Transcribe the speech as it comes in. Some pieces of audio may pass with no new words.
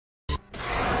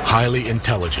highly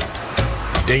intelligent,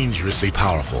 dangerously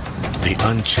powerful, the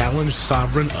unchallenged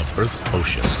sovereign of Earth's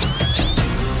oceans.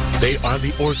 They are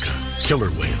the orca,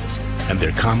 killer whales, and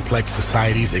their complex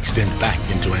societies extend back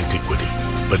into antiquity.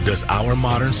 But does our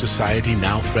modern society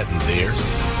now threaten theirs?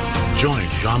 Join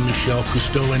Jean-Michel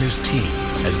Cousteau and his team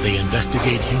as they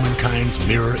investigate humankind's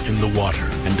mirror in the water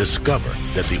and discover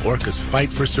that the orca's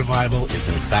fight for survival is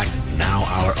in fact now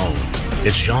our own.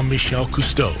 It's Jean-Michel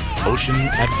Cousteau, Ocean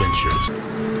Adventures.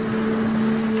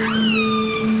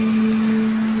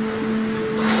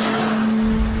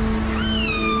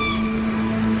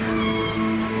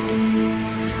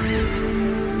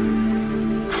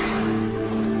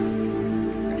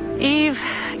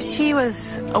 She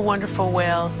was a wonderful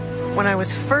whale. When I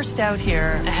was first out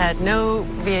here, I had no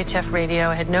VHF radio,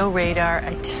 I had no radar,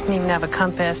 I didn't even have a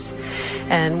compass,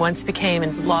 and once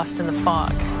became lost in the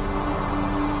fog.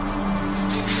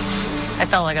 I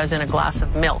felt like I was in a glass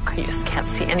of milk. You just can't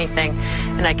see anything.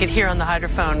 And I could hear on the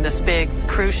hydrophone this big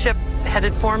cruise ship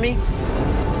headed for me.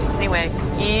 Anyway,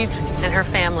 Eve and her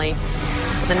family,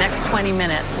 the next 20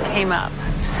 minutes, came up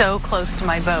so close to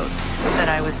my boat that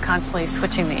I was constantly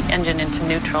switching the engine into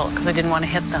neutral because I didn't want to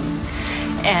hit them.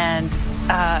 And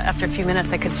after a few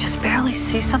minutes, I could just barely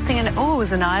see something, and oh, it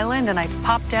was an island, and I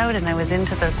popped out, and I was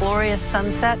into the glorious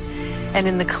sunset and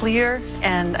in the clear,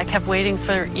 and I kept waiting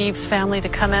for Eve's family to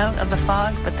come out of the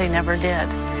fog, but they never did.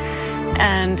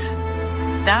 And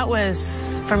that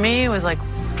was, for me, it was like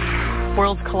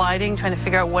worlds colliding, trying to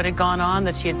figure out what had gone on,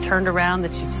 that she had turned around,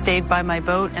 that she'd stayed by my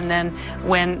boat, and then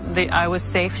when I was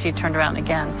safe, she turned around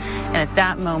again. And at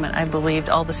that moment, I believed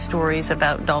all the stories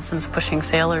about dolphins pushing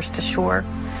sailors to shore.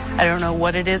 I don't know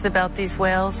what it is about these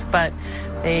whales, but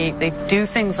they do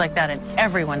things like that, and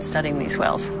everyone studying these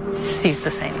whales sees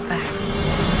the same thing.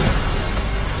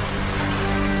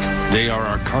 They are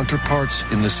our counterparts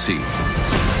in the sea,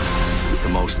 the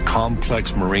most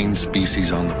complex marine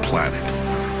species on the planet.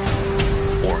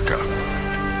 Orca,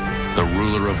 the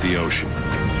ruler of the ocean.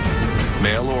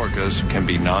 Male orcas can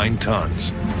be 9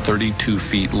 tons, 32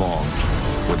 feet long,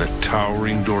 with a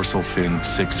towering dorsal fin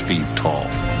 6 feet tall.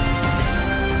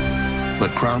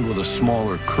 But crowned with a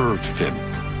smaller curved fin,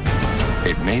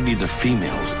 it may be the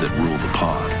females that rule the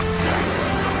pod.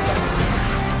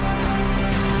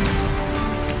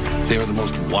 They are the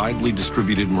most widely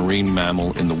distributed marine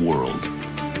mammal in the world.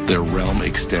 Their realm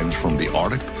extends from the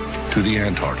Arctic to the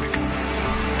Antarctic.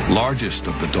 Largest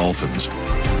of the dolphins,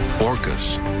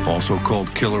 orcas, also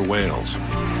called killer whales,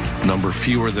 number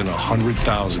fewer than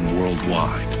 100,000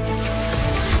 worldwide.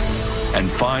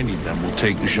 And finding them will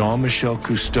take Jean-Michel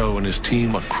Cousteau and his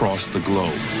team across the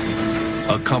globe,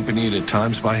 accompanied at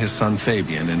times by his son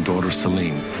Fabien and daughter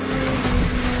Celine.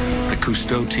 The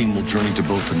Cousteau team will journey to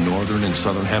both the northern and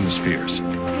southern hemispheres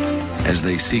as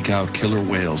they seek out killer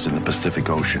whales in the Pacific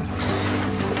Ocean.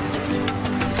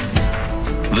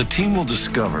 The team will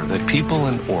discover that people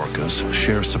and orcas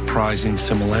share surprising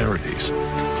similarities,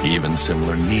 even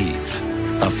similar needs,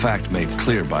 a fact made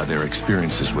clear by their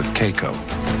experiences with Keiko,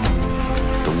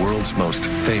 the world's most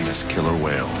famous killer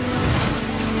whale.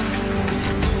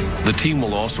 The team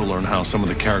will also learn how some of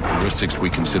the characteristics we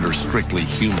consider strictly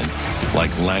human,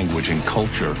 like language and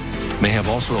culture, may have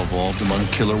also evolved among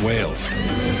killer whales.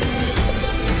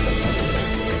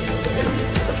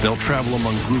 They'll travel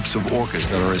among groups of orcas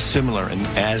that are as similar and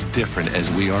as different as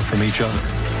we are from each other.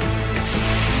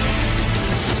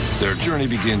 Their journey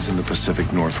begins in the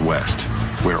Pacific Northwest,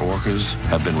 where orcas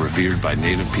have been revered by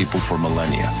native people for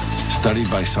millennia, studied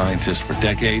by scientists for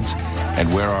decades,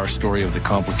 and where our story of the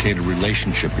complicated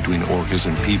relationship between orcas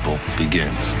and people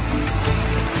begins.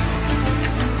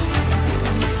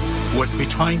 What we're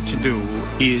trying to do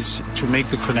is to make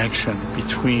the connection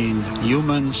between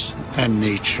humans and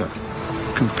nature,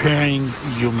 comparing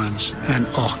humans and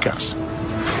orcas.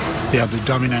 They are the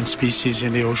dominant species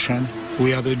in the ocean.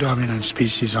 We are the dominant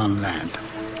species on land.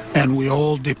 And we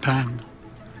all depend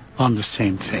on the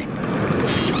same thing.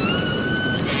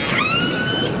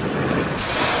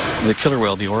 The killer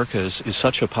whale, the orca, is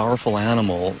such a powerful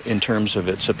animal in terms of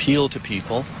its appeal to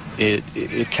people. It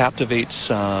captivates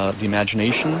the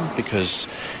imagination because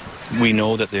we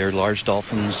know that they're large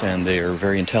dolphins and they are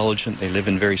very intelligent. They live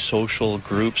in very social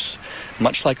groups,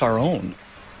 much like our own.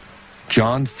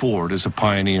 John Ford is a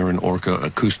pioneer in orca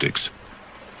acoustics,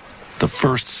 the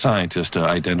first scientist to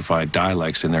identify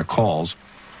dialects in their calls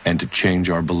and to change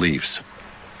our beliefs.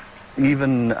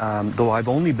 Even though I've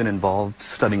only been involved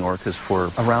studying orcas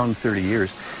for around 30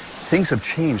 years, things have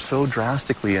changed so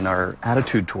drastically in our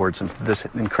attitude towards this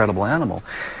incredible animal.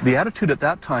 The attitude at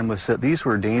that time was that these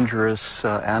were dangerous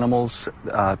animals,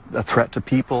 a threat to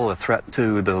people, a threat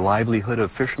to the livelihood of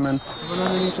fishermen.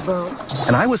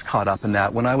 And I was caught up in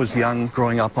that. When I was young,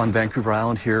 growing up on Vancouver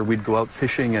Island here, we'd go out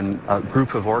fishing and a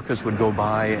group of orcas would go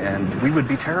by and we would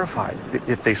be terrified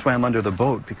if they swam under the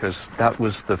boat, because that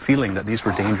was the feeling that these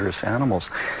were dangerous animals.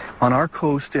 On our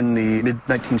coast in the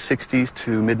mid-1960s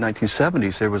to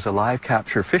mid-1970s, there was a live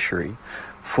capture fishery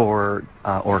for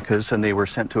orcas, and they were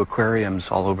sent to aquariums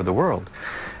all over the world.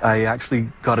 I actually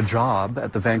got a job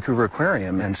at the Vancouver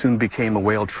Aquarium and soon became a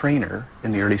whale trainer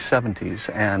in the early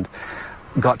 70s, and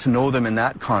got to know them in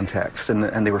that context,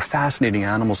 and they were fascinating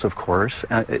animals, of course.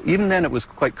 Even then it was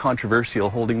quite controversial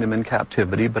holding them in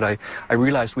captivity, but I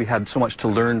realized we had so much to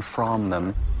learn from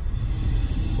them.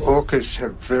 Orcas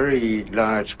have very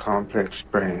large, complex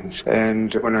brains,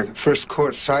 and when I first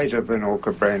caught sight of an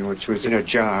orca brain, which was in a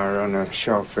jar on a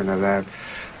shelf in a lab,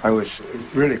 I was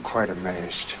really quite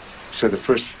amazed. So the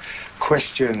first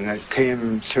question that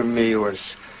came to me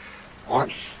was,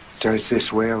 what does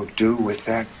this whale do with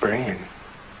that brain?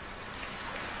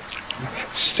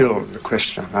 Still the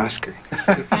question I'm asking.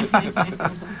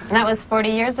 That was 40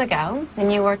 years ago,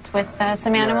 and you worked with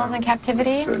some animals in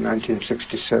captivity?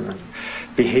 1967.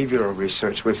 Behavioral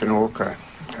research with an orca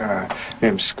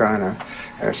named Skana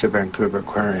at the Vancouver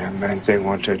Aquarium, and they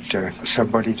wanted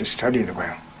somebody to study the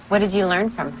whale. What did you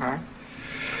learn from her?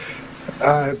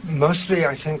 Mostly,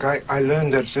 I think I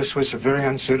learned that this was a very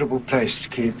unsuitable place to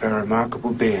keep a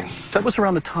remarkable being. That was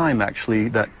around the time, actually,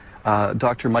 that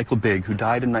Dr. Michael Bigg, who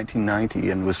died in 1990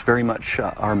 and was very much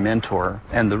our mentor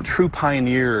and the true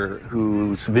pioneer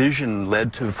whose vision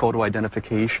led to photo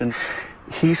identification,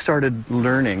 he started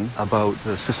learning about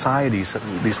the societies that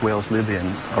these whales live in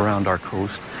around our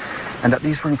coast, and that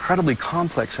these were incredibly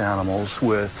complex animals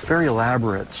with very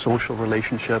elaborate social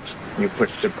relationships. You put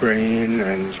the brain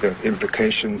and the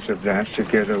implications of that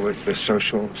together with the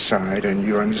social side, and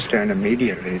you understand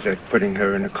immediately that putting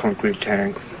her in a concrete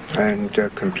tank and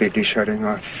completely shutting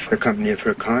off the company of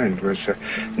her kind was an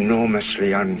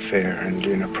enormously unfair and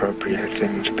inappropriate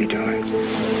thing to be doing.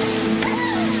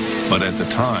 But at the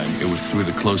time, it was through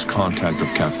the close contact of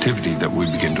captivity that we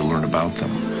begin to learn about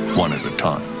them, one at a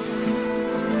time.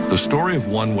 The story of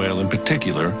one whale in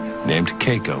particular, named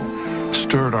Keiko,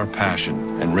 stirred our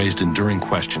passion and raised enduring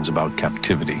questions about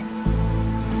captivity.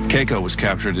 Keiko was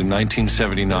captured in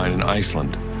 1979 in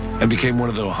Iceland and became one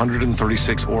of the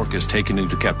 136 orcas taken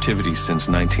into captivity since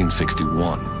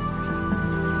 1961.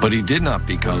 But he did not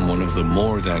become one of the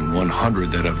more than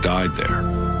 100 that have died there,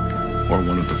 or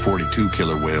one of the 42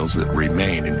 killer whales that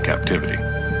remain in captivity.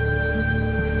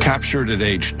 Captured at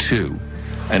age 2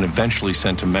 and eventually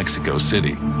sent to Mexico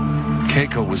City,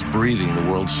 Keiko was breathing the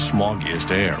world's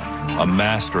smoggiest air, a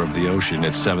master of the ocean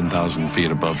at 7,000 feet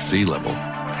above sea level,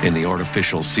 in the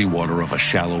artificial seawater of a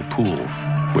shallow pool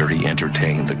where he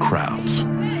entertained the crowds.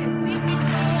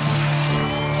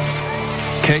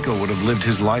 Keiko would have lived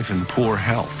his life in poor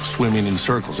health, swimming in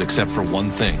circles, except for one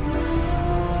thing.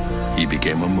 He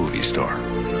became a movie star.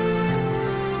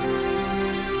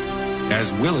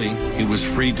 As Willie, he was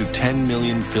free to 10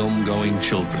 million film-going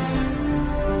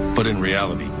children. But in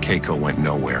reality, Keiko went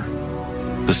nowhere.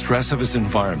 The stress of his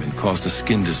environment caused a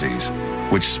skin disease,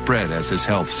 which spread as his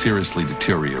health seriously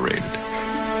deteriorated.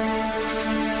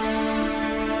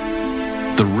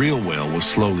 The real whale was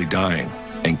slowly dying,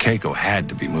 and Keiko had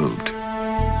to be moved.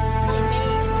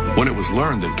 When it was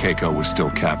learned that Keiko was still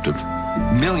captive,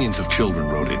 millions of children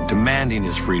wrote in, demanding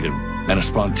his freedom, and a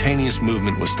spontaneous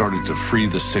movement was started to free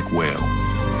the sick whale.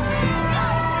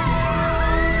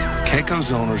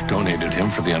 Keiko's owners donated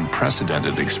him for the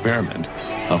unprecedented experiment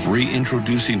of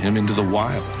reintroducing him into the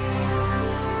wild,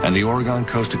 and the Oregon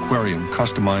Coast Aquarium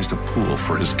customized a pool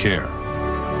for his care.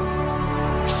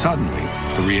 Suddenly,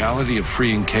 the reality of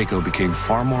freeing Keiko became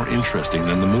far more interesting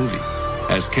than the movie,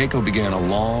 as Keiko began a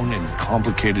long and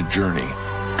complicated journey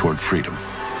toward freedom.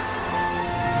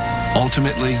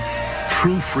 Ultimately,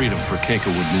 true freedom for Keiko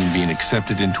would mean being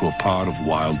accepted into a pod of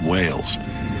wild whales,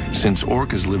 since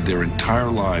orcas live their entire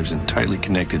lives in tightly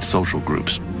connected social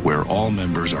groups where all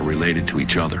members are related to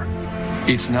each other.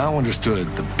 It's now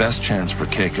understood the best chance for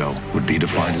Keiko would be to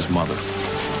find his mother.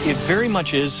 It very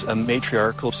much is a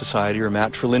matriarchal society, or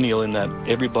matrilineal, in that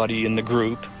everybody in the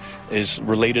group is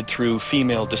related through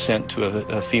female descent to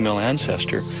a female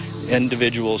ancestor.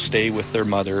 Individuals stay with their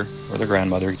mother or their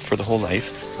grandmother for the whole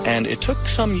life. And it took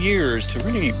some years to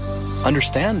really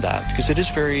understand that, because it is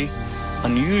very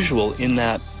unusual in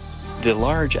that the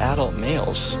large adult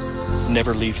males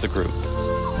never leave the group.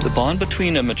 The bond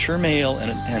between a mature male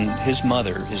and his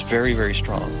mother is very, very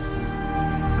strong.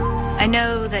 I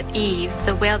know that Eve,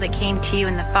 the whale that came to you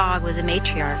in the fog, was a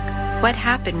matriarch. What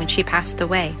happened when she passed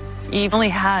away? Eve only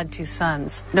had 2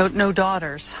 sons, no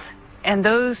daughters. And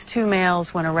those 2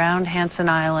 males went around Hansen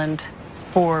Island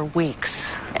for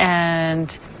weeks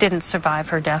and didn't survive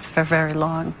her death for very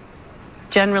long.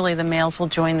 Generally, the males will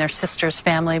join their sister's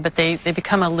family, but they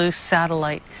become a loose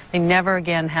satellite. They never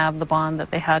again have the bond that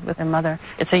they had with their mother.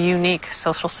 It's a unique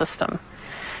social system.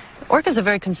 Orca is a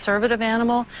very conservative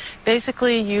animal.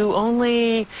 Basically, you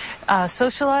only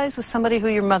socialize with somebody who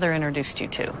your mother introduced you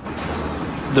to.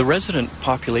 The resident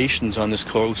populations on this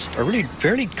coast are really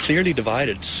fairly clearly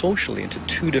divided socially into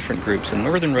 2 different groups. The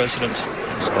northern residents,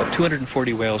 it's about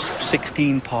 240 whales,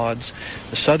 16 pods.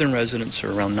 The southern residents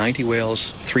are around 90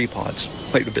 whales, 3 pods,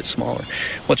 quite a bit smaller.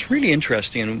 What's really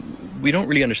interesting, and we don't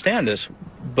really understand this,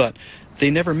 but they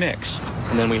never mix.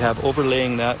 And then we have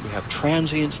overlaying that, we have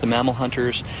transients, the mammal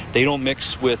hunters. They don't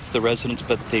mix with the residents,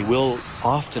 but they will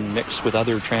often mix with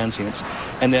other transients.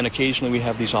 And then occasionally we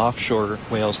have these offshore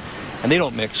whales, and they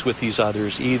don't mix with these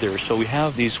others either. So we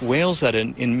have these whales that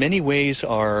in many ways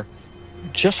are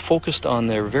just focused on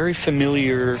their very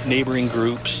familiar neighboring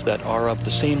groups that are of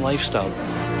the same lifestyle.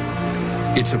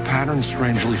 It's a pattern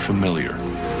strangely familiar,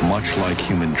 much like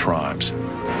human tribes,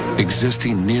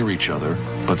 existing near each other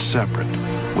but separate,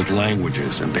 with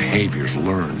languages and behaviors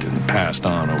learned and passed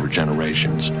on over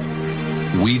generations.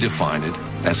 We define it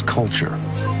as culture,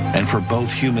 and for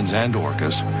both humans and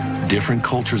orcas, different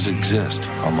cultures exist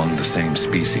among the same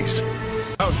species.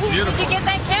 That was beautiful. Did you get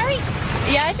that, Carrie?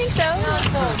 Yeah, I think so.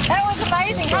 That was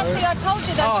amazing. Huh? See, I told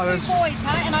you those 2 boys,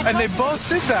 huh? And they both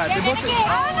did that. Yeah, They both did.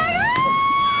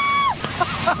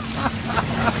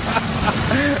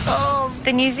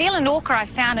 The New Zealand orca I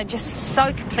found are just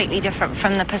so completely different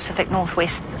from the Pacific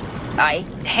Northwest. I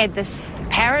had this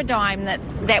paradigm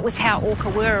that was how orca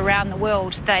were around the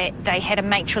world. They had a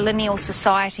matrilineal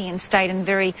society and stayed in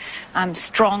very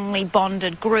strongly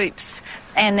bonded groups,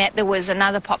 and that there was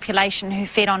another population who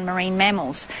fed on marine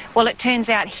mammals. Well, it turns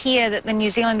out here that the New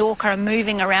Zealand orca are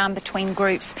moving around between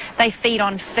groups. They feed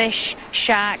on fish,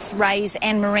 sharks, rays,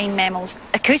 and marine mammals.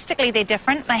 Acoustically, they're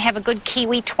different. They have a good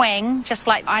Kiwi twang, just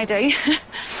like I do.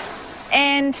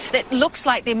 And it looks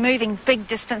like they're moving big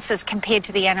distances compared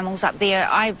to the animals up there.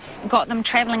 I've got them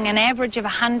travelling an average of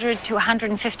 100 to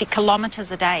 150 kilometres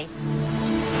a day.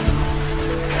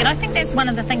 And I think that's one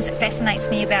of the things that fascinates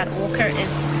me about orca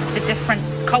is the different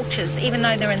cultures. Even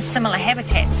though they're in similar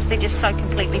habitats, they're just so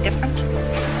completely different.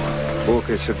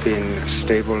 Orcas have been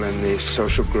stable in these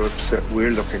social groups that we're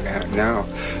looking at now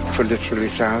for literally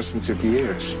thousands of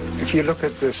years. If you look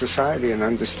at the society and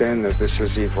understand that this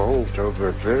has evolved over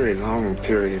a very long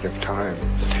period of time,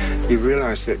 you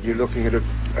realize that you're looking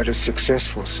at a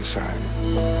successful society.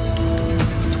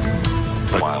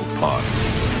 Wild pod.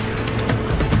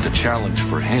 The challenge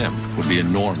for him would be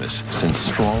enormous, since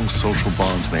strong social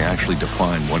bonds may actually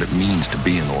define what it means to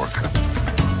be an orca.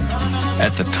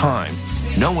 At the time,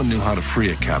 no one knew how to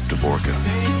free a captive orca.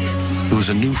 It was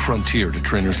a new frontier to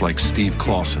trainers like Steve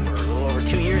Clausen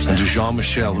and to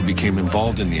Jean-Michel, who became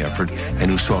involved in the effort and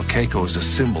who saw Keiko as a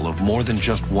symbol of more than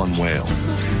just one whale.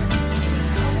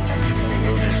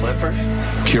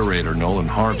 Curator Nolan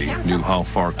Harvey knew how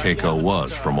far Keiko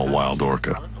was from a wild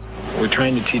orca. We're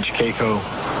trying to teach Keiko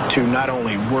to not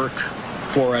only work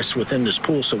for us within this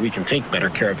pool so we can take better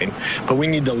care of him, but we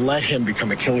need to let him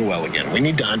become a killer whale again. We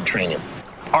need to untrain him.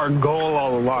 Our goal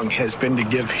all along has been to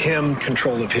give him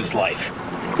control of his life.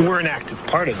 We're an active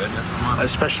part of it,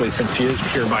 especially since he is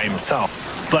here by himself.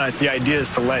 But the idea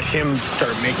is to let him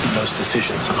start making those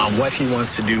decisions on what he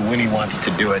wants to do, when he wants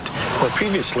to do it. Where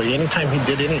previously, anytime he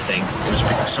did anything, it was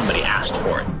because somebody asked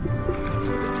for it.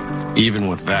 Even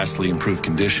with vastly improved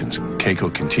conditions,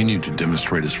 Keiko continued to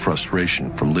demonstrate his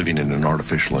frustration from living in an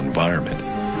artificial environment.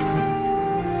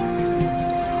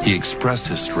 He expressed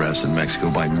his stress in Mexico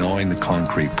by gnawing the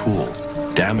concrete pool,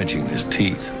 damaging his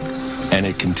teeth. And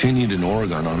it continued in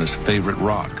Oregon on his favorite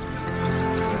rock.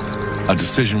 A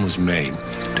decision was made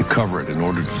to cover it in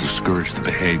order to discourage the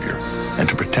behavior and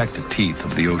to protect the teeth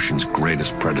of the ocean's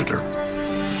greatest predator.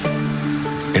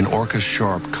 An orca's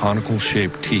sharp,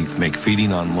 conical-shaped teeth make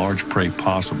feeding on large prey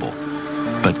possible,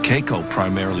 but Keiko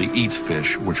primarily eats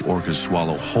fish which orcas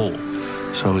swallow whole,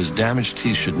 so his damaged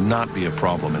teeth should not be a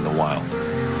problem in the wild.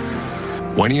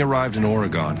 When he arrived in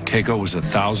Oregon, Keiko was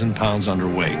 1,000 pounds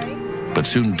underweight, but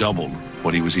soon doubled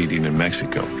what he was eating in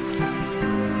Mexico.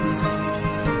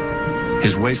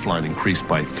 His waistline increased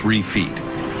by 3 feet.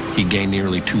 He gained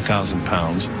nearly 2,000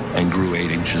 pounds and grew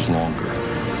 8 inches longer.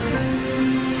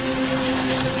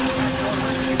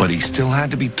 But he still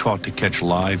had to be taught to catch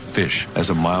live fish as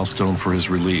a milestone for his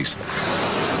release.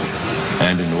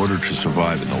 And in order to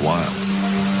survive in the wild,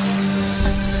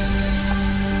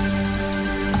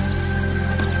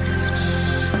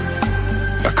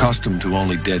 accustomed to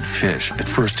only dead fish, at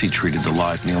first he treated the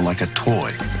live meal like a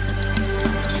toy.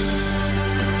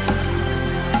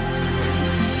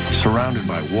 Surrounded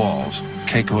by walls,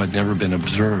 Keiko had never been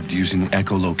observed using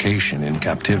echolocation in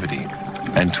captivity.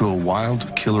 And to a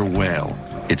wild killer whale,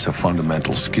 it's a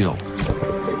fundamental skill.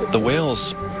 The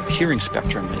whale's hearing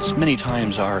spectrum is many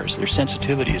times ours. Their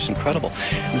sensitivity is incredible.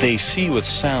 They see with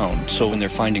sound, so when they're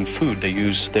finding food, they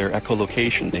use their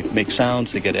echolocation. They make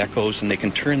sounds, they get echoes, and they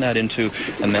can turn that into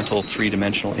a mental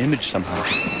three-dimensional image somehow.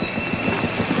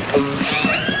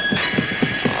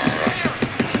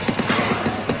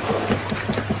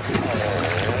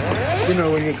 You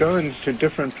know, when you go into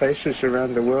different places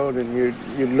around the world and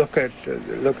you look at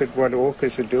what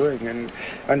orcas are doing and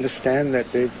understand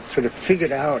that they've sort of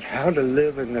figured out how to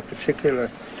live in the particular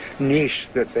niche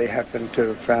that they happen to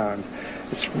have found,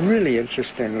 it's really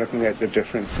interesting looking at the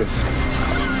differences.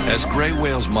 As gray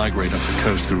whales migrate up the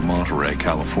coast through Monterey,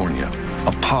 California,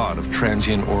 a pod of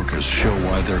transient orcas show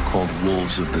why they're called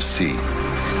wolves of the sea.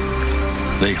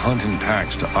 They hunt in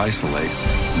packs to isolate,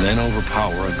 then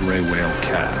overpower a gray whale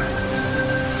calf.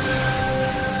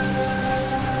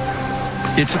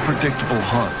 It's a predictable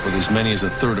hunt, with as many as a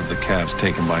third of the calves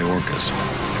taken by orcas.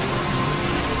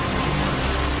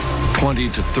 20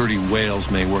 to 30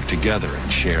 whales may work together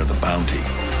and share the bounty.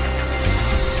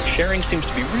 Sharing seems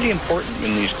to be really important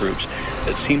in these groups.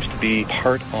 It seems to be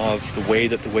part of the way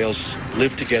that the whales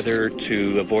live together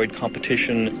to avoid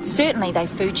competition. Certainly they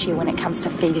food share when it comes to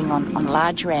feeding on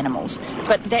larger animals,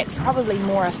 but that's probably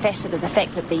more a facet of the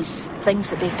fact that these things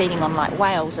that they're feeding on, like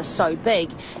whales, are so big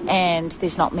and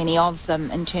there's not many of them.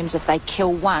 In terms of, if they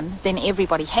kill one, then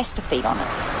everybody has to feed on it.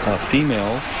 A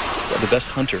female, the best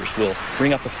hunters, will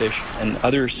bring up a fish, and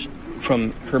others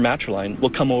from her matriline will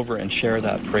come over and share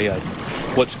that prey item.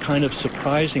 What's kind of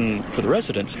surprising for the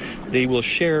residents, they will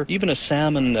share even a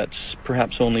salmon that's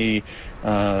perhaps only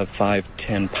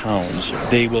 5-10 pounds.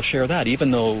 They will share that,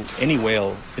 even though any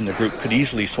whale in the group could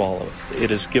easily swallow it. It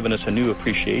has given us a new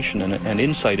appreciation and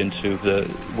insight into the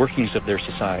workings of their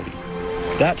society.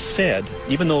 That said,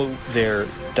 even though their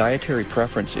dietary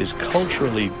preference is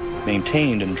culturally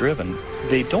maintained and driven,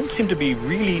 they don't seem to be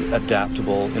really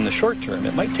adaptable in the short term.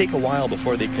 It might take a while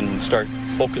before they can start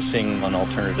focusing on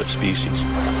alternative species.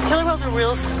 Killer whales are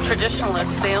real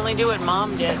traditionalists. They only do what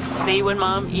mom did. They eat when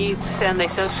mom eats, and they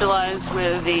socialize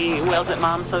with the whales that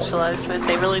mom socialized with.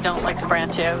 They really don't like to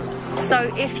branch out.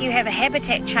 So if you have a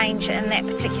habitat change and that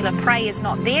particular prey is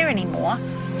not there anymore,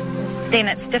 then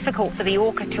it's difficult for the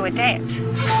orca to adapt.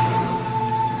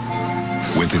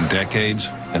 Within decades,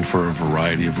 and for a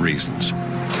variety of reasons,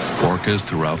 orcas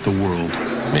throughout the world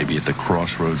may be at the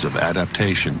crossroads of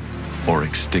adaptation or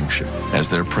extinction as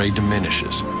their prey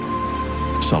diminishes,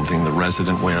 something the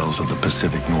resident whales of the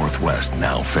Pacific Northwest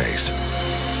now face.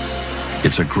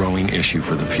 It's a growing issue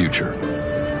for the future,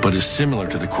 but is similar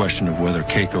to the question of whether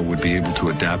Keiko would be able to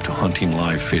adapt to hunting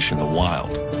live fish in the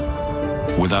wild.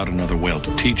 Without another whale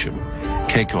to teach him,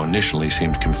 Keiko initially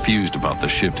seemed confused about the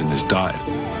shift in his diet,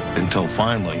 until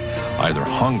finally either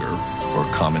hunger or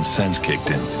common sense kicked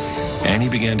in, and he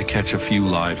began to catch a few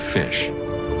live fish.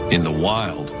 In the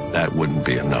wild, that wouldn't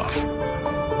be enough.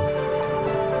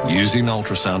 Using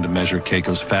ultrasound to measure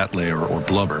Keiko's fat layer or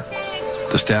blubber,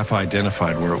 the staff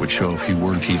identified where it would show if he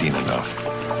weren't eating enough.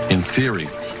 In theory,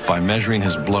 by measuring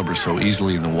his blubber so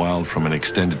easily in the wild from an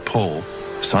extended pole,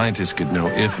 scientists could know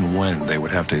if and when they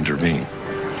would have to intervene.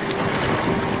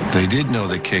 They did know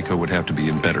that Keiko would have to be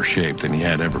in better shape than he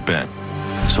had ever been,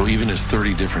 so even his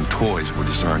 30 different toys were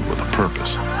designed with a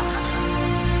purpose.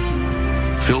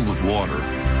 Filled with water,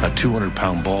 a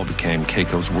 200-pound ball became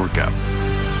Keiko's workout.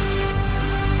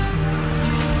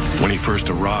 When he first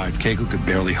arrived, Keiko could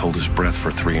barely hold his breath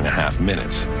for 3.5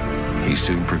 minutes. He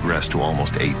soon progressed to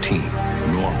almost 18,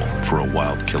 normal for a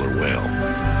wild killer whale.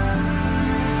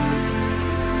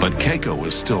 But Keiko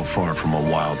was still far from a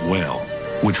wild whale,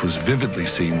 which was vividly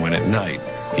seen when at night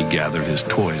he gathered his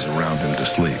toys around him to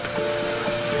sleep.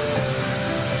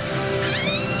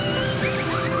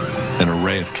 An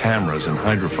array of cameras and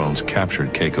hydrophones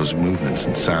captured Keiko's movements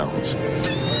and sounds.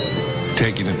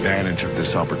 Taking advantage of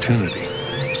this opportunity,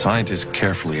 scientists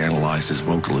carefully analyzed his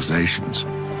vocalizations,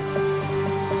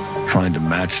 trying to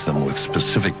match them with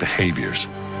specific behaviors,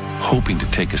 hoping to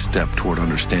take a step toward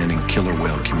understanding killer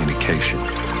whale communication.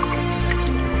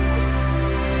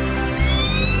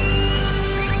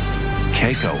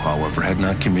 Keiko, however, had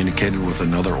not communicated with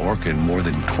another orca in more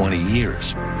than 20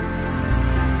 years.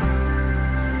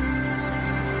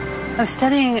 I was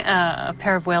studying a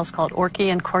pair of whales called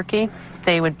Orky and Corky.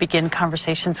 They would begin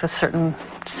conversations with certain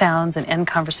sounds and end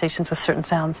conversations with certain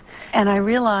sounds. And I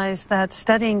realized that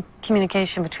studying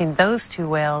communication between those two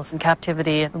whales in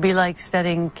captivity would be like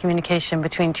studying communication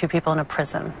between two people in a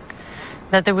prison.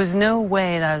 That there was no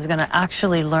way that I was going to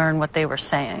actually learn what they were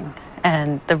saying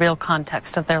and the real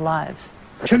context of their lives.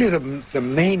 I'll tell you the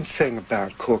main thing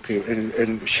about Corky,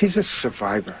 and she's a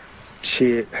survivor.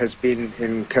 She has been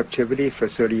in captivity for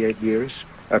 38 years,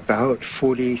 about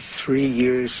 43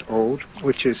 years old,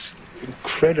 which is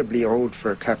incredibly old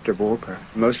for a captive orca.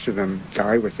 Most of them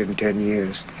die within 10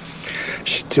 years.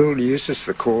 She still uses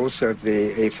the calls of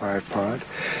the A5 pod,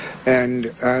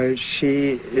 and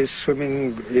she is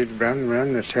swimming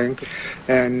around the tank,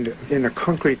 and in a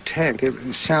concrete tank,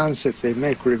 the sounds that they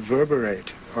make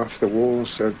reverberate off the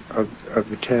walls of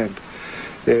the tank.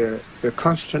 They're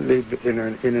constantly in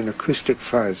an acoustic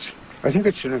fuzz. I think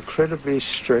it's an incredibly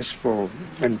stressful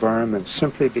environment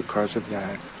simply because of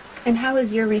that. And how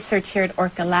is your research here at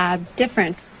Orca Lab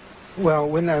different? Well,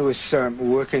 when I was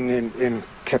working in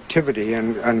captivity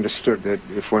and understood that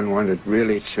if one wanted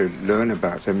really to learn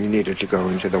about them, you needed to go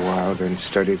into the wild and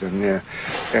study them there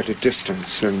at a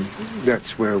distance. And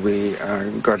that's where we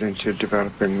got into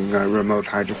developing remote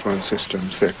hydrophone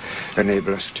systems that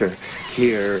enable us to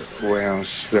hear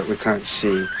whales that we can't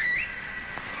see.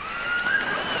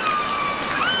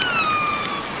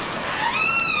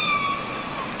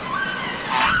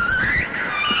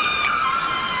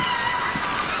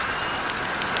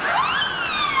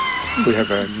 We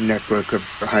have a network of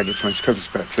hydrophones, covers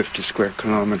about 50 square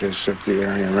kilometers of the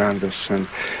area around us, and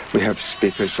we have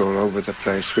speakers all over the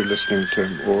place. We're listening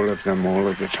to all of them all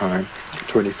of the time,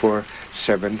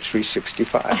 24/7,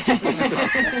 365.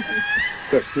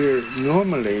 But we're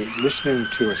normally listening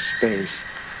to a space,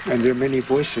 and there are many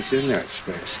voices in that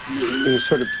space. In a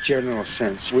sort of general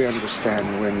sense, we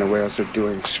understand when the whales are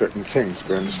doing certain things.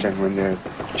 We understand when they're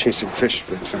chasing fish,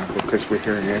 for example, because we're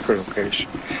hearing echolocation.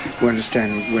 We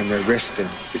understand when they're resting,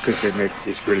 because they make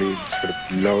these really sort of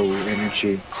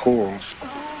low-energy calls.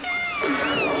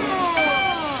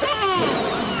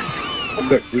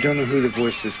 But we don't know who the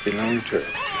voices belong to.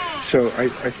 So I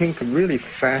think a really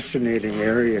fascinating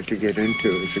area to get into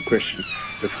is the question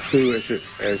of who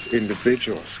as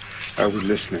individuals are we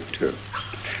listening to.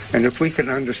 And if we can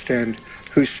understand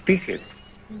who's speaking,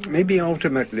 maybe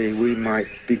ultimately we might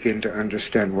begin to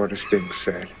understand what is being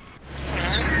said.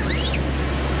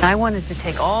 I wanted to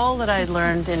take all that I'd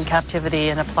learned in captivity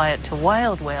and apply it to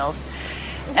wild whales.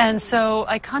 And so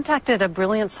I contacted a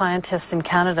brilliant scientist in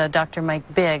Canada, Dr.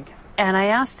 Mike Bigg, and I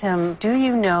asked him, do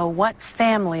you know what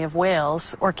family of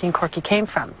whales Orky and Corky came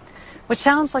from? Which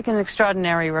sounds like an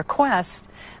extraordinary request,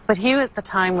 but he at the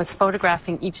time was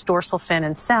photographing each dorsal fin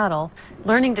and saddle,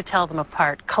 learning to tell them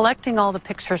apart, collecting all the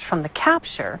pictures from the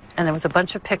capture, and there was a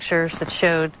bunch of pictures that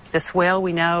showed this whale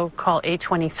we now call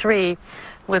A23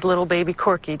 with little baby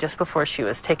Corky just before she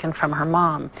was taken from her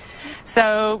mom.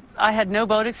 So I had no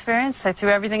boat experience. I threw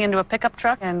everything into a pickup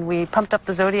truck and we pumped up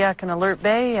the Zodiac in Alert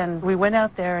Bay, and we went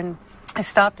out there, and I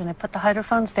stopped and I put the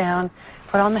hydrophones down,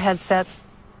 put on the headsets,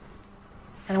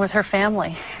 and it was her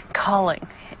family calling.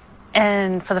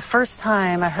 And for the first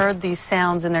time, I heard these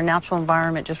sounds in their natural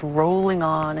environment just rolling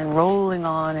on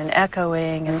and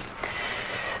echoing. And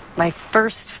my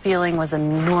first feeling was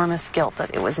enormous guilt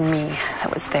that it was me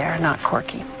that was there, not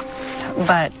Corky.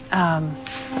 But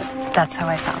that's how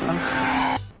I found them.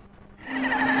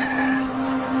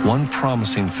 One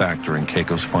promising factor in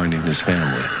Keiko's finding his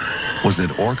family was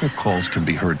that orca calls can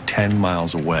be heard 10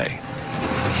 miles away.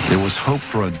 There was hope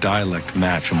for a dialect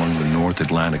match among the North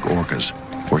Atlantic orcas,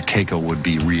 where Keiko would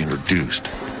be reintroduced,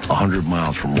 100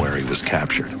 miles from where he was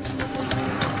captured.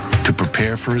 To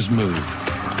prepare for his move,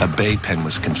 a bay pen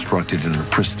was constructed in a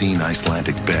pristine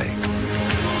Icelandic bay.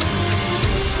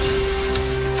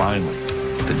 Finally,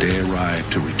 the day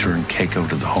arrived to return Keiko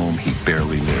to the home he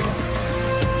barely knew.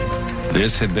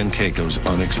 This had been Keiko's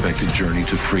unexpected journey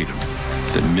to freedom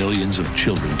that millions of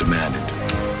children demanded,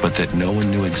 but that no one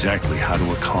knew exactly how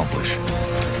to accomplish.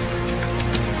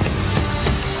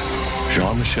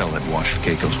 Jean-Michel had watched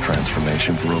Keiko's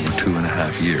transformation for over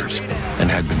 2.5 years and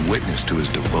had been witness to his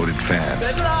devoted fans.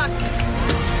 Good luck!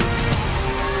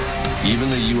 Even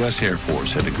the U.S. Air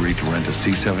Force had agreed to rent a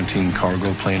C-17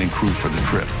 cargo plane and crew for the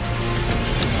trip,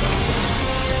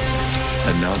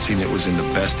 announcing it was in the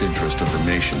best interest of the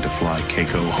nation to fly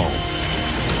Keiko home.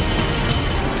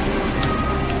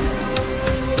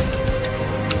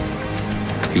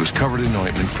 He was covered in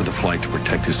ointment for the flight to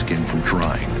protect his skin from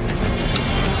drying.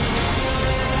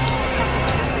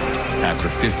 After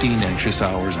 15 anxious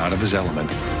hours out of his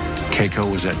element,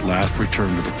 Keiko was at last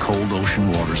returned to the cold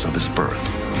ocean waters of his birth.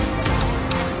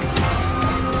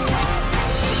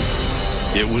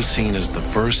 It was seen as the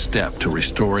first step to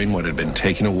restoring what had been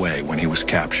taken away when he was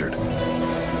captured.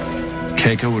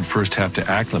 Keiko would first have to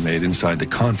acclimate inside the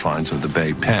confines of the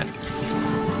Bay pen.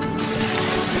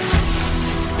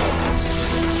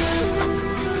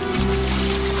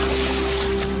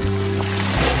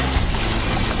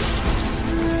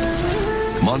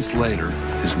 Months later,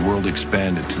 his world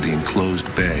expanded to the enclosed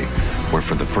bay, where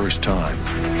for the first time,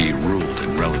 he ruled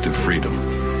in relative freedom.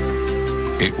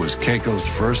 It was Keiko's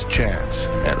first chance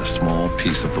at a small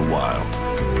piece of the wild.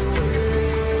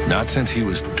 Not since he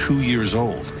was 2 years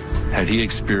old had he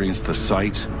experienced the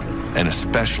sights and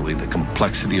especially the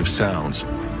complexity of sounds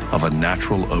of a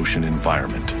natural ocean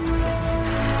environment.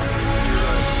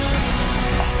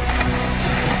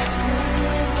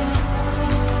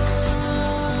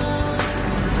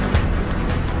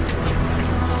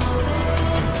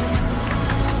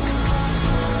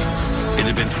 It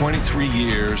had been 23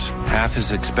 years, half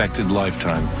his expected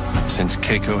lifetime, since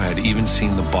Keiko had even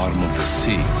seen the bottom of the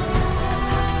sea.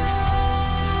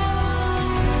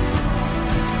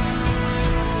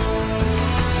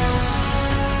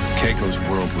 Keiko's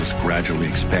world was gradually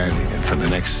expanding, and for the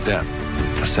next step,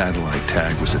 a satellite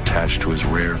tag was attached to his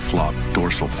rare flopped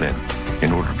dorsal fin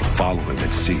in order to follow him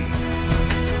at sea.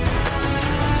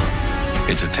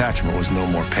 Its attachment was no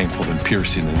more painful than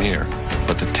piercing an ear,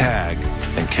 but the tag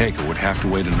and Keiko would have to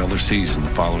wait another season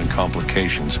following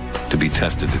complications to be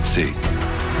tested at sea.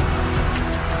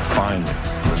 Finally,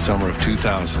 in the summer of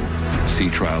 2000, sea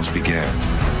trials began.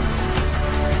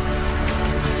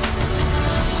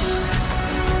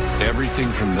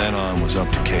 Everything from then on was up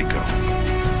to Keiko.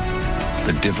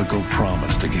 The difficult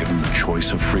promise to give him the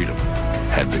choice of freedom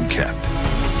had been kept.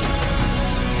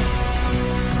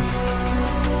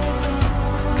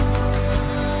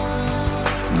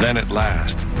 Then at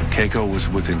last, Keiko was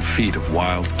within feet of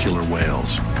wild killer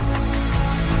whales.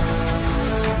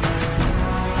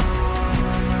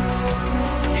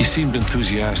 He seemed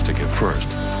enthusiastic at first,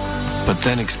 but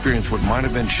then experienced what might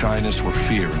have been shyness or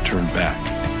fear and turned back.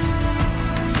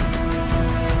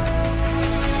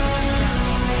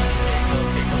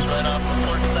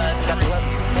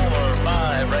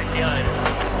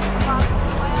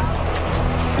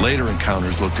 Later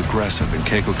encounters looked aggressive, and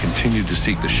Keiko continued to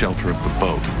seek the shelter of the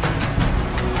boat.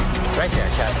 Right there,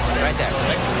 Chad. Right there.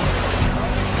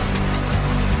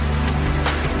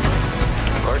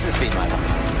 Of course it's speed, Michael.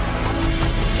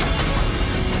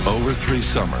 Over 3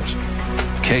 summers,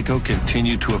 Keiko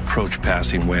continued to approach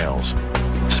passing whales,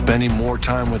 spending more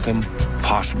time with them,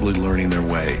 possibly learning their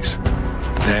ways.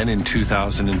 Then in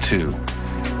 2002,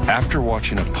 after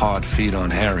watching a pod feed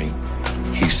on herring,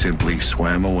 he simply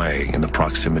swam away in the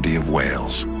proximity of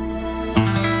whales.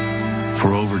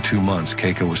 For over 2 months,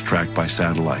 Keiko was tracked by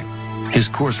satellite. His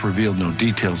course revealed no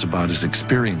details about his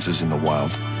experiences in the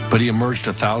wild, but he emerged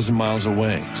 1,000 miles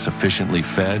away, sufficiently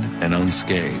fed and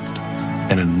unscathed.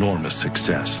 An enormous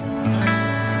success.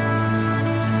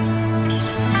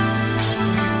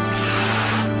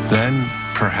 Then,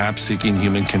 perhaps seeking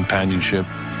human companionship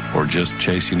or just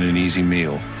chasing an easy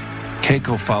meal,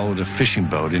 Keiko followed a fishing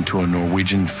boat into a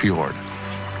Norwegian fjord.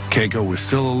 Keiko was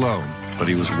still alone, but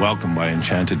he was welcomed by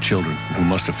enchanted children who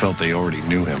must have felt they already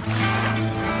knew him.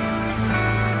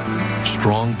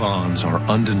 Strong bonds are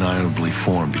undeniably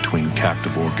formed between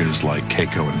captive orcas like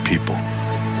Keiko and people.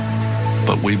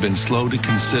 But we've been slow to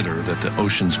consider that the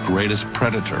ocean's greatest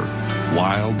predator,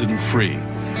 wild and free,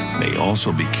 may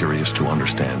also be curious to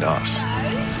understand us. Hey,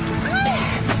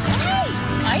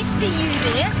 I see you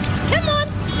there. Come on.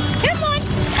 Come on.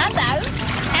 Hello.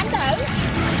 Hello.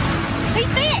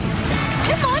 Who's that?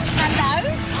 Come on. Hello.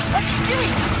 What you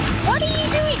doing? What are you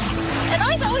doing? And I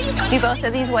said, oh, you got. Do both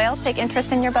of these whales take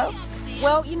interest in your boat?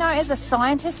 Well, you know, as a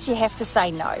scientist, you have to say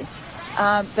no.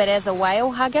 But as a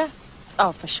whale hugger,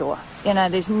 oh, for sure. You know,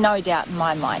 there's no doubt in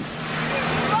my mind.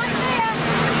 Right there.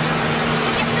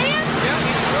 Did you see him? Yeah,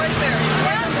 he's right there. He's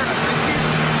right under us.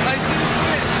 I see his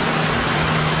fin.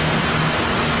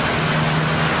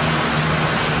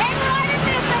 Hang right in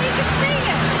there so you can see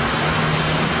him.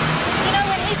 You know,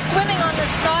 when he's swimming on the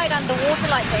side underwater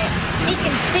like that, he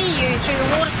can see you through the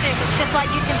water surface just like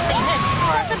you can see him.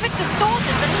 So it's a bit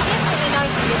distorted, but he definitely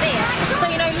knows that you're there. So,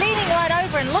 you know, leaning right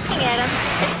over and looking at him,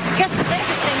 it's just as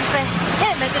interesting for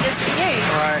him as it is for you.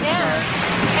 Right. Yeah.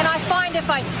 Right. And I find if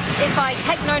I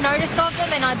take no notice of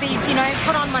them and I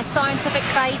put on my scientific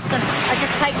face and I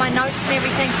just take my notes and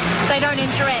everything, they don't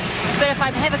interact. But if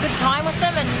I have a good time with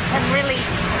them and really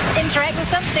interact with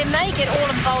them, then they get all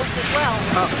involved as well.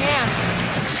 Oh. Yeah.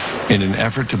 In an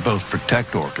effort to both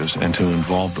protect orcas and to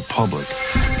involve the public,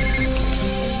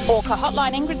 Orca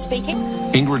Hotline, Ingrid speaking.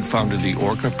 Ingrid founded the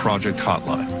Orca Project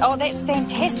Hotline. Oh, that's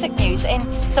fantastic news. And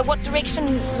so what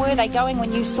direction were they going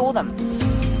when you saw them?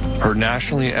 Her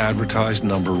nationally advertised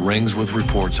number rings with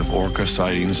reports of orca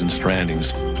sightings and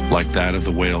strandings like that of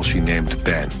the whale she named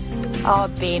Ben. Oh,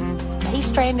 Ben. He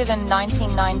stranded in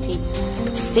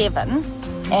 1997,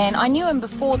 and I knew him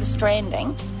before the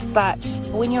stranding, but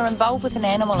when you're involved with an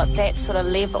animal at that sort of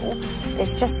level,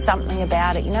 there's just something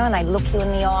about it, you know, and they look you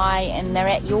in the eye and they're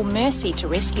at your mercy to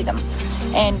rescue them.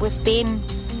 And with Ben,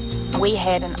 we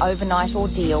had an overnight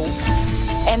ordeal,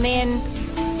 and then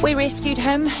we rescued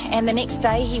him, and the next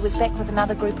day he was back with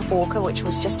another group of orca, which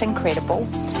was just incredible.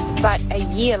 But a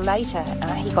year later,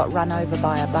 he got run over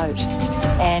by a boat,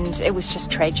 and it was just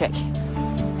tragic.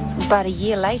 But a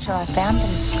year later, I found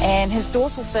him, and his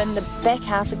dorsal fin, the back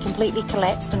half, had completely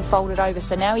collapsed and folded over.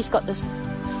 So now he's got this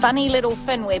funny little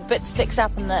fin where bit sticks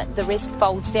up and the rest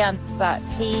folds down. But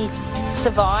he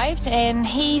survived, and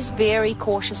he's very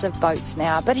cautious of boats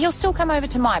now. But he'll still come over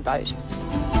to my boat.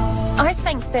 I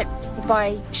think that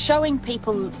by showing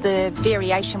people the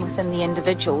variation within the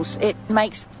individuals, it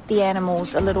makes the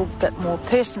animals a little bit more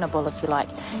personable, if you like.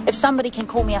 If somebody can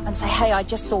call me up and say, hey, I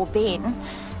just saw Ben,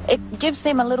 it gives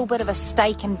them a little bit of a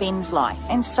stake in Ben's life.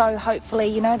 And so hopefully,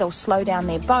 you know, they'll slow down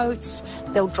their boats,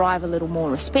 they'll drive a little more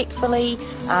respectfully.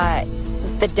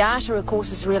 The data, of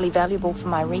course, is really valuable for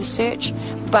my research,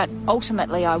 but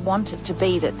ultimately I want it to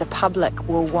be that the public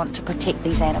will want to protect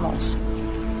these animals.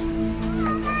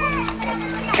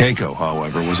 Keiko,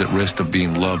 however, was at risk of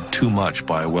being loved too much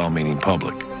by a well-meaning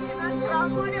public.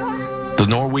 The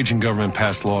Norwegian government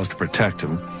passed laws to protect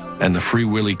him, and the Free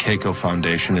Willy Keiko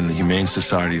Foundation and the Humane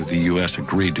Society of the U.S.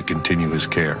 agreed to continue his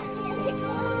care.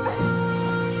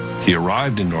 He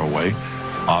arrived in Norway,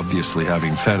 obviously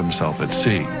having fed himself at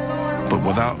sea, but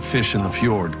without fish in the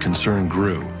fjord, concern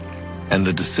grew, and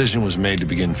the decision was made to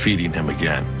begin feeding him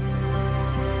again.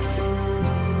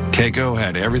 Keiko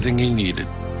had everything he needed,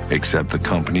 except the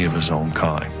company of his own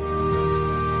kind.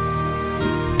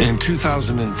 In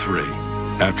 2003,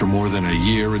 after more than a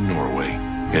year in Norway,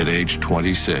 at age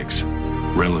 26,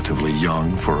 relatively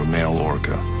young for a male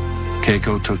orca,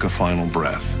 Keiko took a final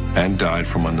breath and died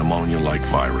from a pneumonia-like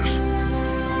virus.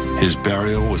 His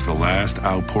burial was the last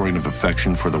outpouring of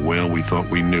affection for the whale we thought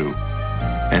we knew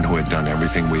and who had done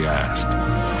everything we asked.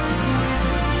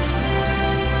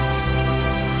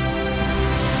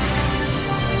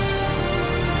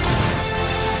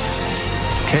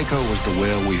 Keiko was the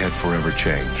whale we had forever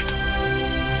changed.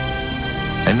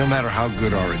 And no matter how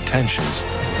good our intentions,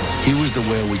 he was the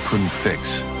whale we couldn't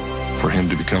fix for him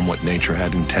to become what nature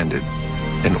had intended,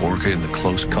 an orca in the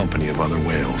close company of other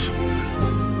whales.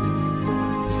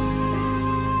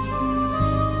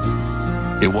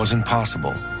 It wasn't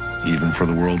possible, even for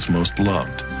the world's most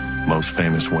loved, most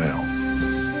famous whale.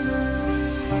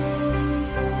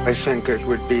 I think it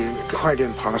would be quite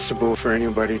impossible for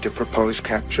anybody to propose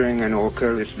capturing an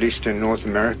orca, at least in North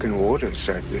American waters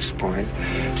at this point.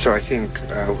 So I think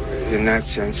in that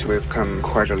sense we've come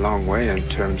quite a long way in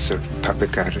terms of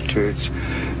public attitudes.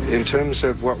 In terms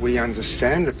of what we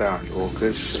understand about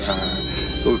orcas,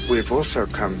 we've also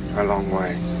come a long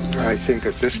way. I think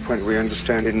at this point we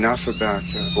understand enough about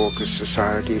orca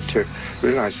society to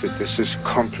realize that this is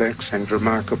complex and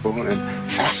remarkable and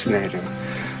fascinating.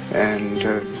 And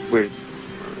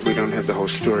we don't have the whole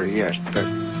story yet, but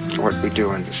what we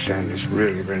do understand is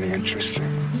really, really interesting.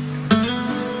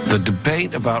 The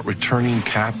debate about returning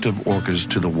captive orcas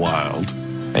to the wild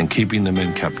and keeping them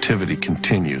in captivity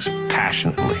continues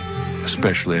passionately,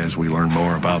 especially as we learn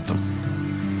more about them,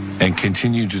 and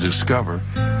continue to discover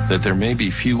that there may be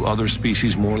few other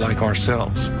species more like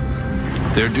ourselves.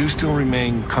 There do still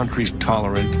remain countries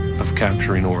tolerant of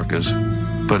capturing orcas,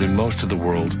 but in most of the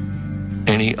world,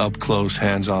 any up-close,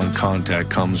 hands-on contact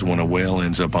comes when a whale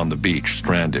ends up on the beach,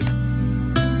 stranded.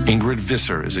 Ingrid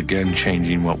Visser is again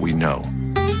changing what we know.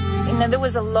 You know, there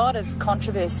was a lot of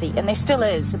controversy, and there still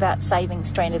is, about saving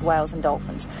stranded whales and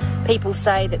dolphins. People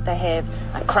say that they have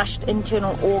crushed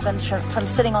internal organs from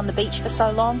sitting on the beach for so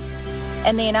long,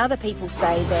 and then other people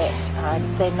say that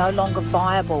they're no longer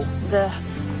viable. The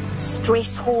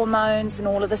stress hormones and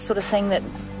all of this sort of thing, that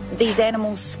these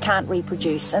animals can't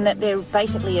reproduce, and that they're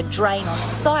basically a drain on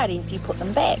society if you put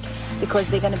them back, because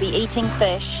they're going to be eating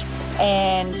fish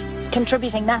and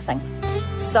contributing nothing.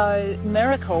 So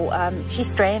Miracle, she's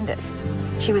stranded.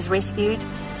 She was rescued,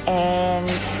 and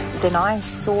then I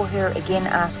saw her again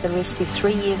after the rescue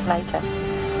 3 years later.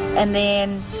 And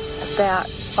then about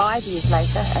 5 years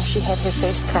later, she had her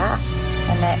first calf,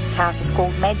 and that calf is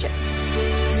called Magic.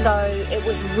 So it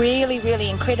was really, really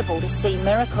incredible to see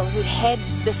Miracle, who had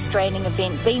this stranding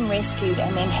event, been rescued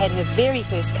and then had her very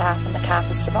first calf, and the calf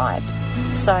has survived.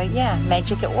 So yeah,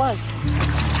 magic it was.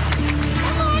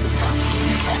 Come on!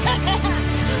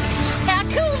 How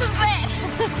cool is that?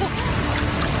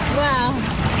 Wow.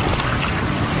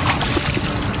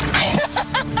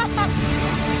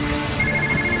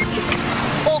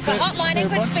 Orca Hotline,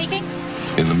 Ingrid speaking.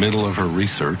 In the middle of her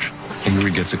research,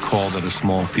 Ingrid gets a call that a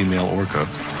small female orca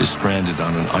is stranded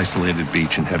on an isolated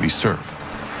beach in heavy surf.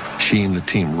 She and the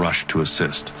team rush to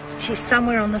assist. She's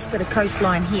somewhere on this bit of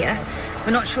coastline here.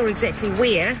 We're not sure exactly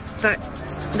where, but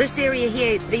this area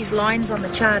here, these lines on the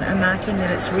chart are marking that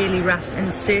it's really rough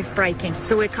and surf breaking.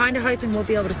 So we're kind of hoping we'll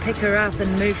be able to pick her up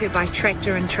and move her by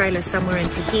tractor and trailer somewhere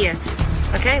into here.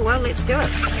 Okay, well, let's do it.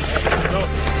 Go.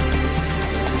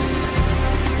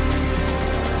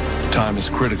 Time is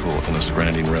critical in a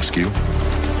stranding rescue,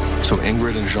 so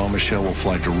Ingrid and Jean-Michel will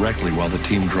fly directly while the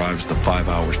team drives the 5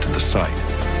 hours to the site.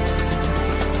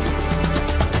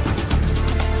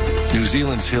 New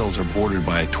Zealand's hills are bordered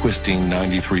by a twisting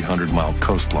 9,300-mile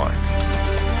coastline.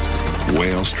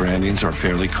 Whale strandings are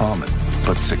fairly common,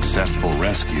 but successful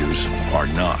rescues are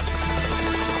not.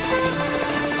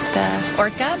 The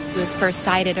orca was first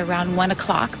sighted around 1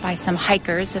 o'clock by some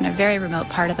hikers in a very remote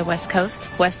part of the west coast,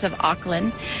 west of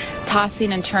Auckland,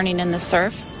 tossing and turning in the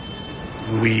surf.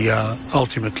 We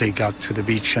ultimately got to the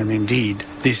beach, and indeed,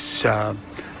 this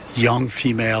young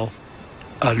female,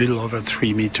 a little over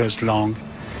 3 meters long,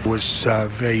 was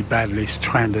very badly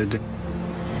stranded.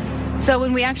 So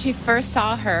when we actually first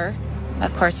saw her,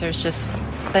 of course, there's just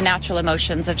the natural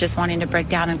emotions of just wanting to break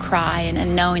down and cry,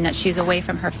 and knowing that she's away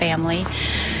from her family,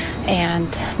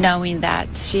 and knowing that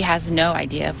she has no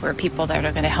idea if we're people that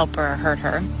are going to help her or hurt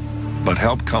her. But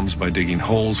help comes by digging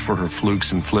holes for her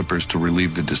flukes and flippers to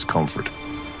relieve the discomfort,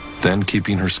 then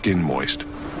keeping her skin moist.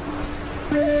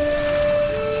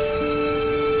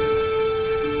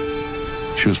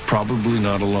 She was probably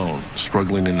not alone,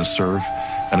 struggling in the surf,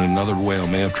 and another whale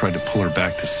may have tried to pull her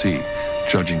back to sea,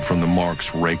 judging from the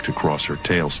marks raked across her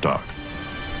tailstock.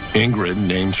 Ingrid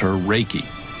names her Reiki.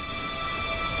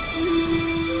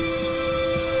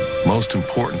 Most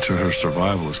important to her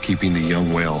survival is keeping the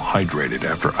young whale hydrated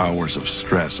after hours of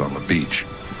stress on the beach.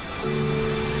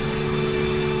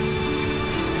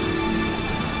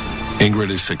 Ingrid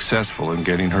is successful in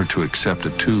getting her to accept a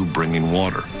tube bringing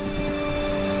water.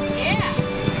 Yeah.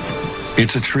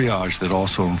 It's a triage that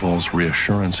also involves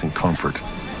reassurance and comfort.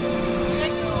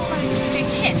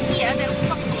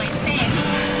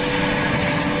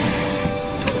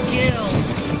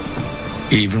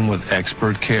 Even with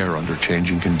expert care under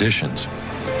changing conditions,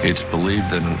 it's believed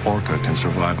that an orca can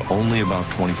survive only about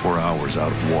 24 hours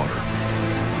out of water.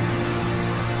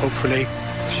 Hopefully,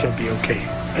 she'll be okay,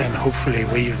 and hopefully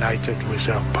reunited with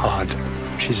her pod.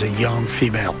 She's a young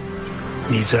female,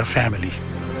 needs her family.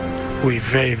 We're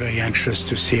very, very anxious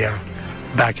to see her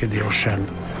back in the ocean,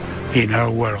 in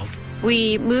her world.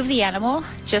 We moved the animal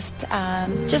just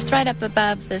right up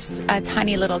above this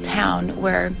tiny little town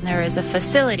where there is a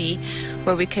facility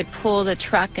where we could pull the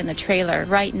truck and the trailer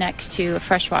right next to a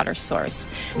freshwater source.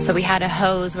 So we had a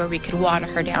hose where we could water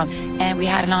her down, and we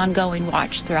had an ongoing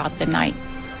watch throughout the night.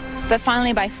 But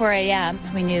finally, by 4 a.m.,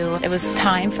 we knew it was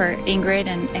time for Ingrid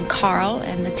and Carl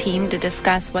and the team to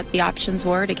discuss what the options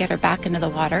were to get her back into the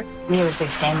water. There is her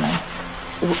family.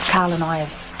 Carl and I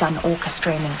have done orca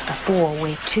strandings before,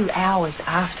 where 2 hours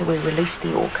after we released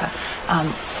the orca,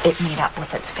 it met up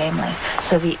with its family.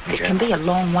 So it can be a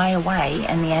long way away,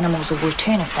 and the animals will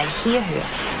return if they hear her,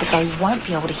 but they won't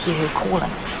be able to hear her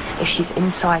calling if she's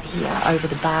inside here over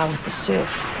the bar with the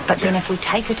surf. But then if we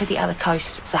take her to the other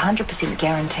coast, it's 100%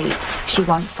 guaranteed she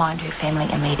won't find her family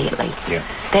immediately. Yeah.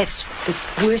 That's the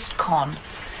worst con.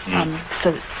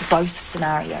 For both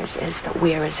scenarios, is that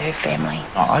where is her family?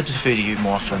 I defer to you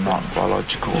more often, not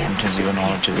biological, in terms of your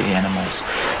knowledge of the animals.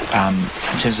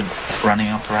 In terms of running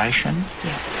operation,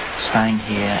 staying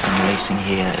here and releasing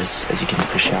here is, as you can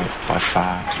appreciate, by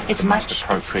far the most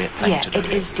appropriate thing to do. It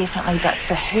is definitely, but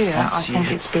for her, I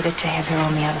think it's better to have her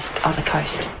on the other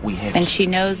coast. And she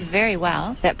knows very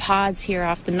well that pods here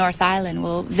off the North Island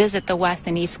will visit the west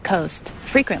and east coast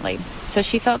frequently. So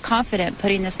she felt confident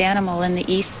putting this animal in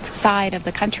the east side of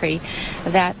the country,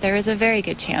 that there is a very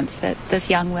good chance that this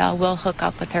young whale will hook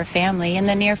up with her family in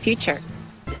the near future.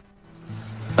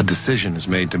 A decision is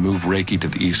made to move Reiki to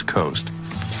the east coast,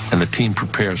 and the team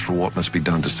prepares for what must be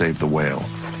done to save the whale.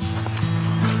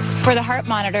 For the heart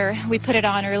monitor, we put it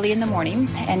on early in the morning,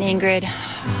 and Ingrid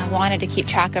wanted to keep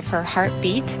track of her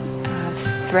heartbeat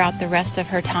throughout the rest of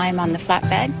her time on the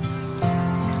flatbed.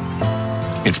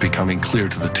 It's becoming clear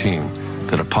to the team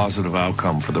that a positive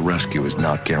outcome for the rescue is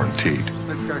not guaranteed.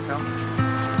 This guy come.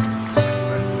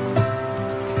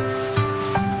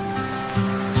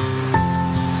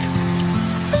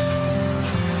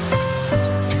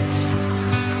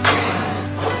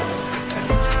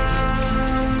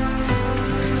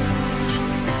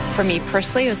 For me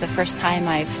personally, it was the first time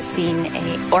I've seen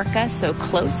an orca so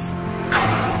close.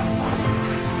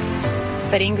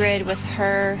 But Ingrid, with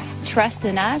her trust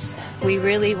in us, we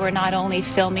really were not only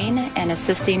filming and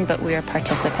assisting, but we were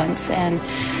participants. And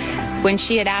when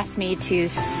she had asked me to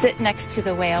sit next to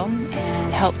the whale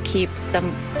and help keep the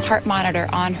heart monitor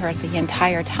on her the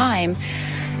entire time,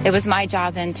 it was my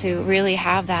job then to really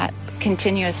have that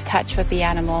continuous touch with the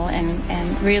animal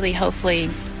and really hopefully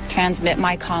transmit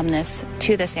my calmness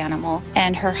to this animal.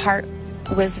 And her heart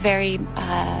was very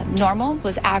normal,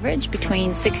 was average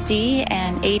between 60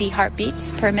 and 80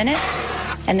 heartbeats per minute.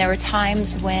 And there were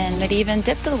times when it even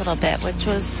dipped a little bit, which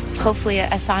was hopefully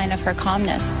a sign of her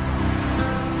calmness.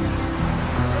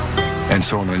 And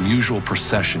so an unusual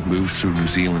procession moves through New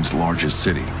Zealand's largest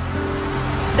city.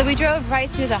 So we drove right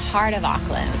through the heart of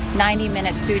Auckland, 90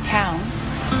 minutes through town,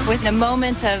 with a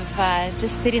moment of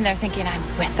just sitting there thinking,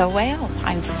 I'm with a whale.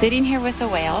 I'm sitting here with a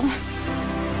whale.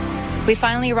 We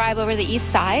finally arrive over the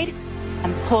east side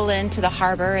and pull into the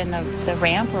harbor and the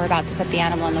ramp. We're about to put the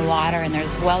animal in the water, and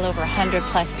there's well over 100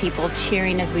 plus people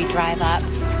cheering as we drive up.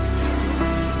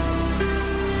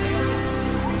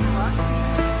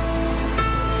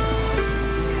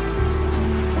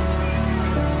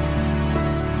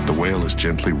 The whale is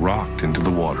gently rocked into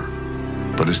the water,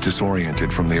 but is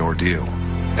disoriented from the ordeal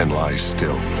and lies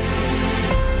still.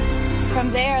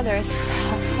 From there's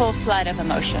a full flood of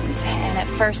emotions. And at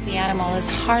first, the animal is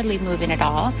hardly moving at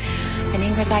all. And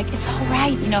Ingrid's like, it's all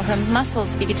right. You know, her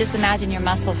muscles, if you could just imagine your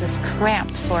muscles just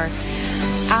cramped for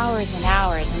hours and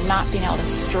hours and not being able to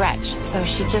stretch. So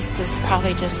she just is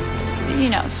probably just, you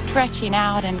know, stretching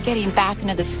out and getting back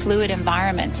into this fluid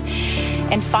environment.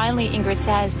 And finally, Ingrid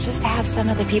says, just have some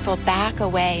of the people back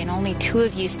away and only 2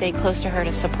 of you stay close to her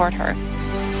to support her.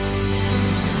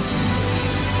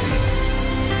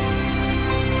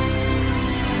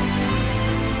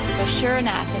 Sure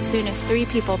enough, as soon as 3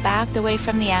 people backed away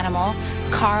from the animal,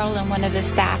 Carl and one of his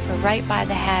staff were right by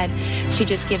the head. She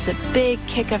just gives a big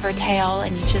kick of her tail,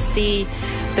 and you just see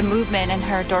the movement in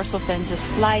her dorsal fin just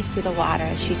slice through the water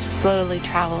as she slowly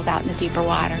travels out in the deeper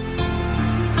water.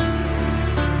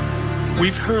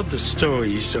 We've heard the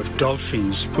stories of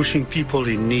dolphins pushing people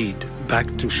in need back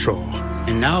to shore,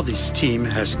 and now this team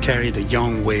has carried a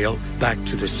young whale back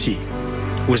to the sea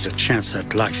with a chance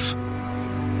at life.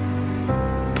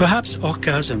 Perhaps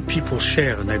orcas and people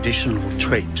share an additional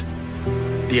trait,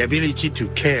 the ability to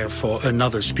care for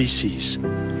another species,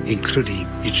 including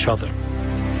each other.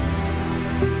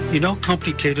 In our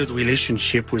complicated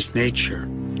relationship with nature,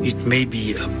 it may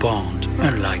be a bond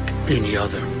unlike any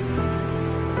other.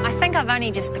 I think I've only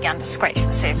just begun to scratch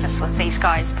the surface with these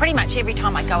guys. Pretty much every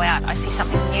time I go out, I see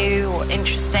something new or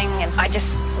interesting, and I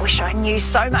just wish I knew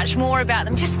so much more about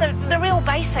them. Just the real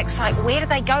basics, like where do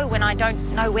they go when I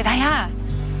don't know where they are?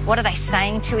 What are they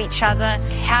saying to each other?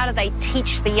 How do they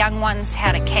teach the young ones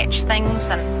how to catch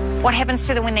things? And what happens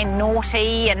to them when they're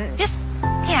naughty? And just,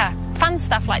 yeah, fun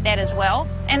stuff like that as well.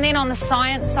 And then on the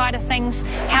science side of things,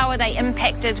 how are they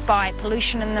impacted by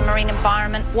pollution in the marine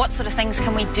environment? What sort of things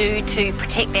can we do to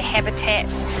protect their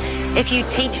habitat? If you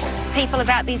teach people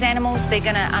about these animals, they're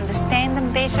going to understand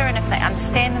them better. And if they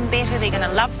understand them better, they're going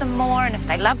to love them more. And if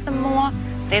they love them more,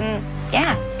 then,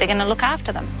 yeah, they're going to look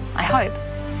after them, I hope.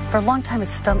 For a long time, it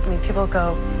stumped me. People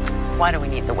go, why do we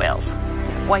need the whales?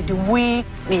 Why do we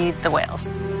need the whales?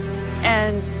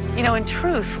 And, you know, in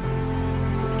truth,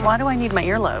 why do I need my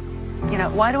earlobe? You know,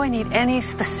 why do I need any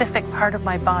specific part of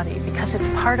my body? Because it's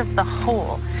part of the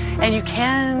whole. And you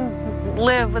can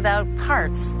live without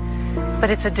parts, but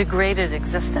it's a degraded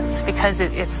existence because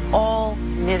it's all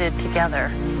knitted together.